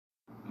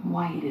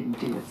why he didn't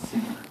do it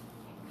sooner.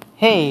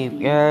 Hey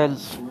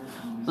guys,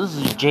 this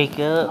is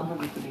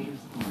Jacob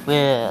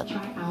with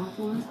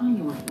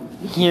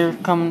here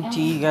coming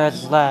to you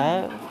guys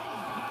live.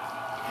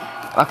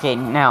 Okay,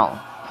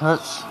 now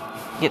let's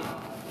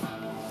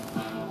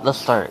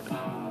start.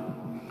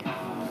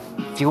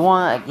 If you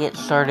want to get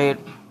started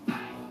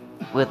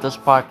with this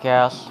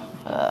podcast,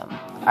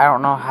 I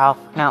don't know how to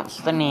pronounce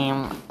the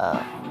name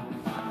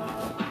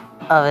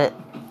of it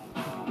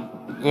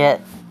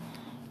yet,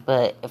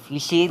 but if you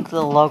see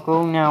the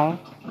logo now,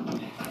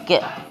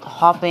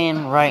 hop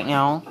in right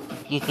now.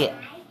 You get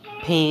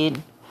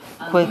paid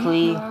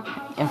quickly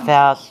and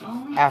fast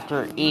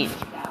after each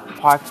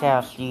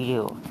podcast you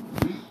do.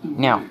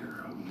 Now,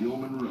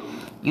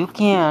 you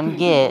can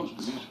get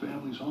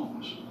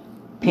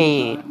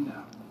paid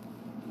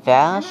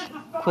fast,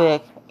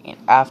 quick, and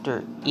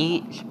after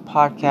each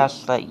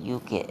podcast that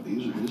you get.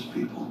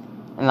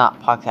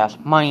 Not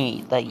podcast,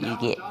 money that you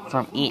get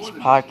from each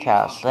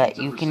podcast that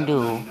you can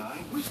do.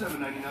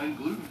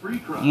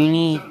 You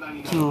need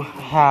to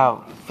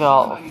fill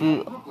out a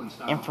few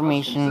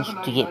information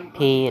to get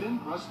paid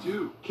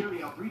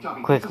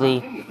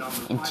quickly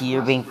into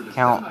your bank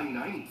account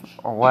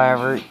or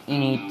whatever you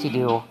need to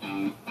do.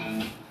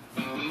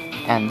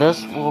 And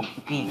this will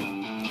be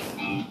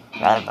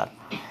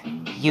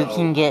you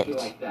can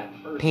get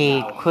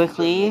paid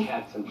quickly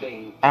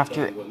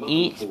after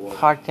each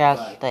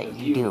podcast that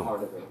you do.